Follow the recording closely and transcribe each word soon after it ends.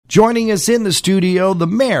Joining us in the studio, the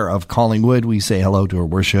mayor of Collingwood. We say hello to her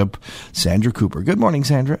worship, Sandra Cooper. Good morning,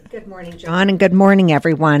 Sandra. Good morning, John, and good morning,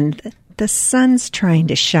 everyone. The sun's trying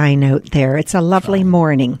to shine out there. It's a lovely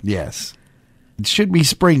morning. Yes. It should be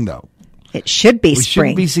spring, though. It should be We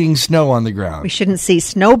spring. shouldn't be seeing snow on the ground. We shouldn't see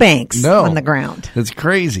snowbanks on the ground. It's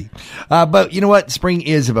crazy. But you know what? Spring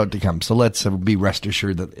is about to come, so let's be rest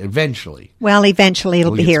assured that eventually. Well, eventually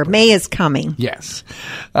it'll be here. spring. May is coming. Yes.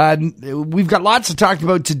 We've got lots to talk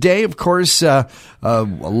about today. Of course,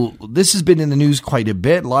 this has been in the news quite a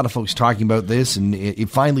bit. A lot of folks talking about this, and it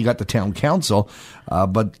finally got to town council.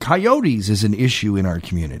 But coyotes is an issue in our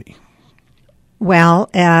community. Well,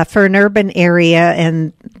 for an urban area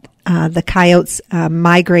and the coyotes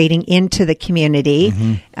migrating into the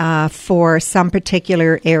community, for some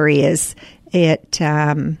particular areas, it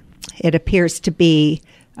appears to be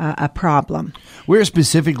a problem. Where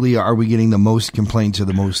specifically are we getting the most complaints or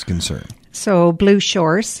the most concern? So Blue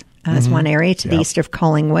Shores is one area to the east of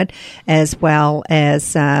Collingwood, as well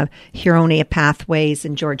as Huronia Pathways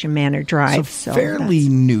and Georgia Manor Drive. So fairly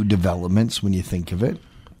new developments when you think of it.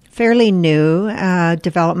 Fairly new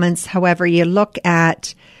developments. However, you look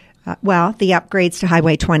at the upgrades to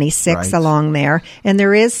Highway 26 along there, and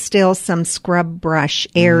there is still some scrub brush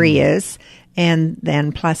areas, and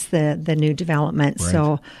then plus the new development. Right.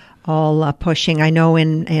 So all pushing. I know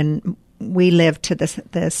in we live to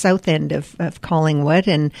the south end of Collingwood,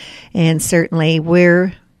 and certainly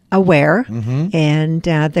we're aware, and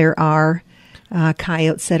there are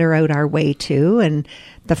coyotes that are out our way too, and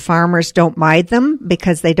the farmers don't mind them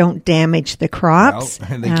because they don't damage the crops.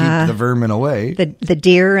 Well, and they keep the vermin away. The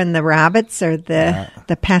deer and the rabbits are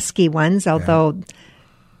the pesky ones, although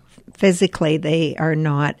physically they are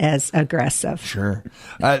not as aggressive. Sure.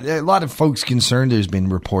 A lot of folks concerned. There's been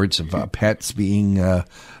reports of pets being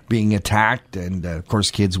attacked, and of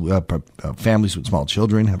course kids, families with small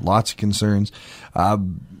children have lots of concerns.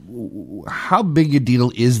 How big a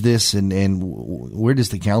deal is this, and where does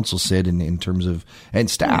the council sit in terms of, and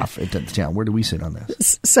staff at the town? Where do we sit on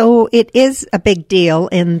this? So it is a big deal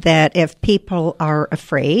in that if people are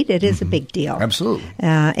afraid, it is a big deal. Absolutely.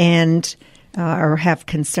 Or have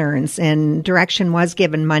concerns. And direction was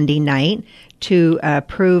given Monday night to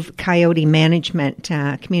approve coyote management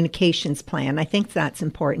communications plan. I think that's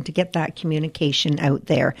important to get that communication out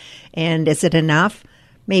there. And is it enough?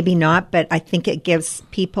 Maybe not, but I think it gives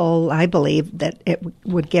people, I believe that it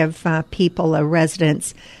would give people,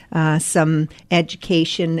 residents, some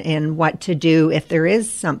education in what to do if there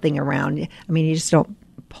is something around. I mean, you just don't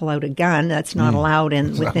pull out a gun. That's not allowed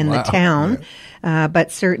within the town. Yeah.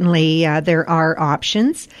 But certainly there are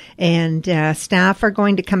options, and staff are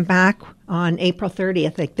going to come back on April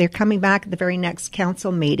 30th. They're coming back at the very next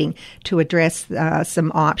council meeting to address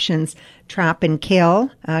some options: trap and kill,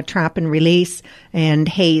 trap and release, and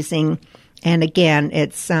hazing. And again,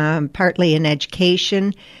 it's partly in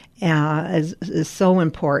education is so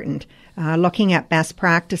important. Looking at best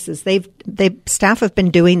practices, staff have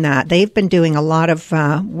been doing that. They've been doing a lot of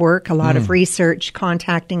work, a lot of research,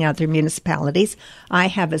 contacting other municipalities. I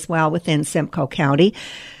have as well within Simcoe County.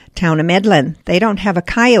 Town of Midland, they don't have a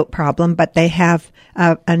coyote problem, but they have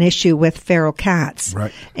an issue with feral cats.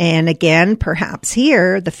 Right. And again, perhaps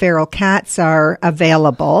here, the feral cats are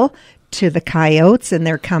available to the coyotes, and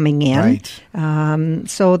they're coming in. Right.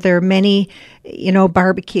 So there are many,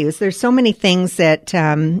 barbecues. There's so many things that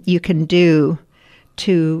you can do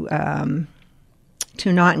to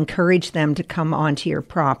not encourage them to come onto your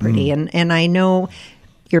property. And I know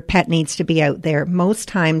your pet needs to be out there. Most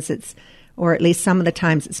times or at least some of the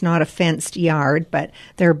times, it's not a fenced yard, but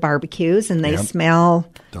there are barbecues, and they smell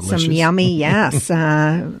delicious. Some yummy,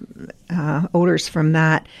 odors from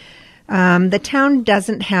that. The town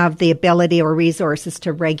doesn't have the ability or resources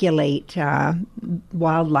to regulate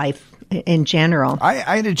wildlife in general. I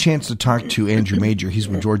had a chance to talk to Andrew Major. He's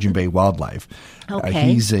with Georgian Bay Wildlife.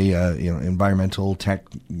 Okay. He's a environmental tech,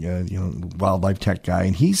 wildlife tech guy,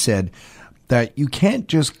 and he said that you can't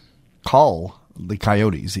just call the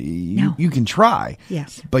coyotes. You can try,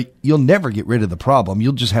 yes, but you'll never get rid of the problem.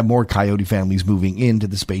 You'll just have more coyote families moving into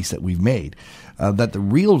the space that we've made. That the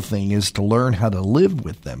real thing is to learn how to live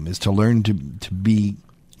with them, is to learn to be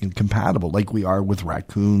compatible, like we are with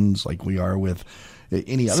raccoons, like we are with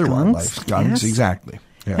any other wildlife. Skunks, yes. Exactly.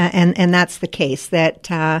 Yeah. And that's the case, that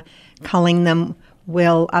culling them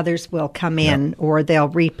others will come in, or they'll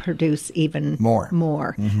reproduce even more.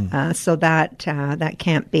 Mm-hmm. So that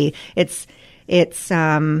can't be. It's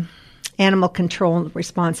animal control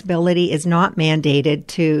responsibility is not mandated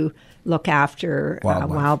to look after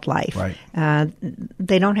wildlife. Right.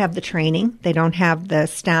 They don't have the training. They don't have the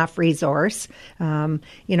staff resource.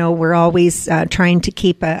 We're always trying to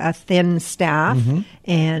keep a thin staff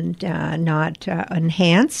and not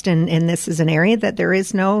enhanced. And this is an area that there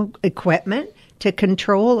is no equipment to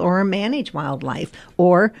control or manage wildlife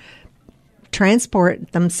or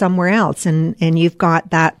transport them somewhere else. And you've got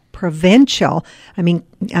that provincial. I mean,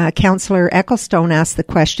 Councillor Ecclestone asked the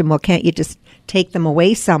question, well, can't you just take them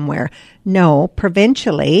away somewhere? No,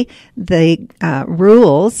 provincially, the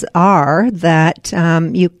rules are that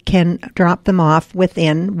you can drop them off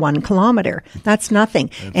within 1 kilometer. That's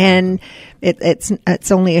nothing. And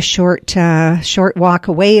it's only a short walk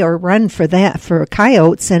away or run for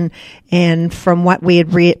coyotes. And from what we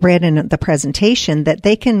had read in the presentation, that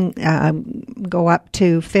they can go up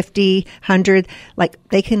to 50, 100, like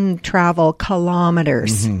they can travel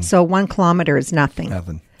kilometers. So 1 kilometer is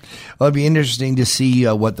nothing. Well, it'd be interesting to see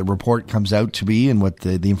what the report comes out to be and what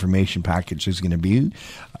the information package is going to be.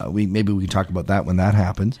 Maybe we can talk about that when that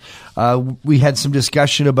happens. We had some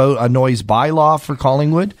discussion about a noise bylaw for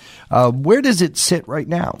Collingwood. Where does it sit right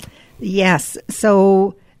now? Yes.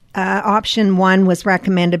 So option 1 was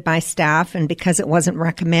recommended by staff, and because it wasn't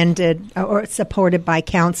recommended or supported by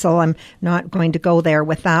council, I'm not going to go there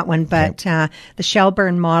with that one. But the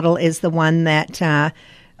Shelburne model is the one that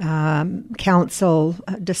council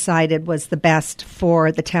decided was the best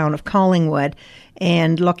for the town of Collingwood,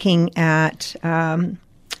 and looking at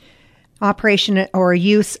operation or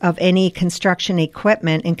use of any construction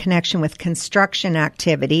equipment in connection with construction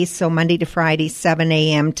activities. So Monday to Friday, 7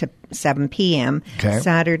 a.m. to 7 p.m. Okay.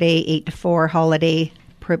 Saturday, 8 to 4, holidays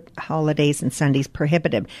and Sundays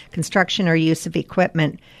prohibited. Construction or use of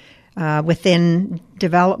equipment within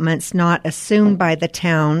developments not assumed by the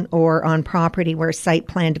town or on property where site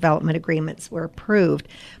plan development agreements were approved.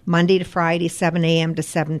 Monday to Friday, 7 a.m. to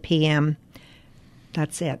 7 p.m.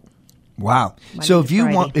 That's it. Wow. Monday so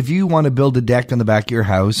to if you want to build a deck on the back of your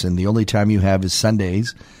house and the only time you have is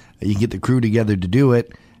Sundays, you get the crew together to do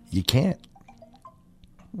it, you can't.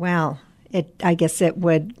 Well, I guess that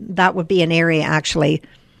would be an area actually.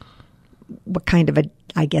 What kind of a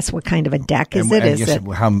deck is it?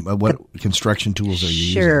 What construction tools are you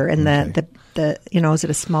using? Sure, and the is it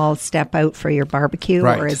a small step out for your barbecue,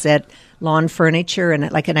 right, or is it lawn furniture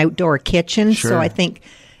and like an outdoor kitchen? Sure. So I think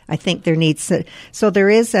there needs to. So there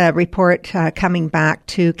is a report coming back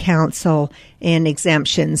to council in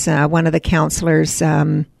exemptions. One of the councillors,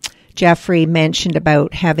 Jeffrey, mentioned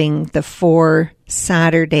about having the 4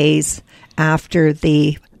 Saturdays after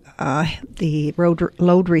the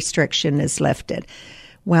load restriction is lifted.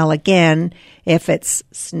 Well, again, if it's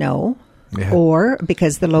snow or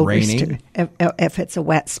because the load if it's a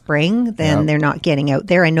wet spring, then they're not getting out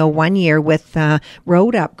there. I know one year with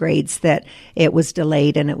road upgrades that it was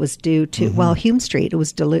delayed, and it was due to Hume Street. It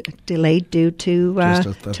was delayed due to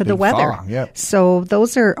the weather. Yep. So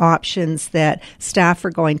those are options that staff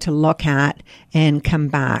are going to look at and come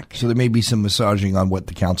back. So there may be some massaging on what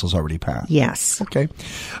the council's already passed. Yes. Okay.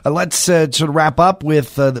 Let's sort of wrap up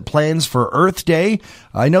with the plans for Earth Day.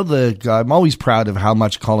 I know I'm always proud of how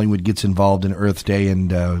much Collingwood gets involved in Earth Day,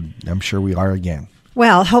 and I'm sure we are again.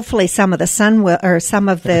 Well, hopefully some of the sun will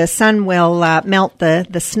melt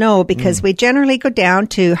the snow, because we generally go down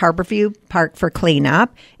to Harborview Park for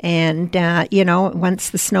cleanup, and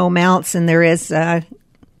once the snow melts and there is a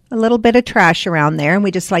little bit of trash around there, and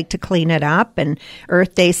we just like to clean it up. And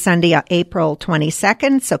Earth Day Sunday, April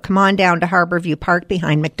 22nd. So come on down to Harborview Park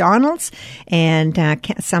behind McDonald's, and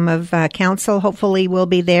some of council hopefully will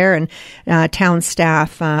be there, and town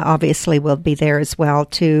staff obviously will be there as well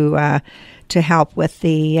to help with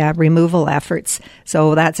the removal efforts.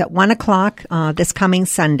 So that's at 1 o'clock this coming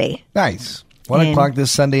Sunday. Nice. 1 o'clock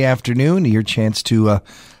this Sunday afternoon, your chance to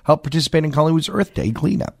help participate in Collingwood's Earth Day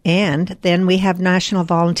cleanup. And then we have National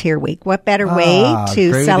Volunteer Week. What better way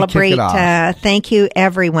to celebrate? Thank you,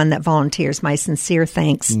 everyone that volunteers. My sincere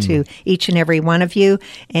thanks to each and every one of you.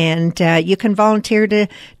 And you can volunteer to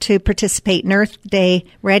participate in Earth Day.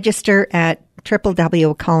 Register at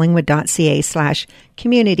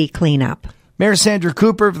www.collingwood.ca/community cleanup. Mayor Sandra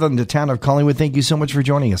Cooper from the town of Collingwood, thank you so much for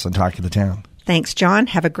joining us on Talk of the Town. Thanks, John.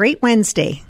 Have a great Wednesday.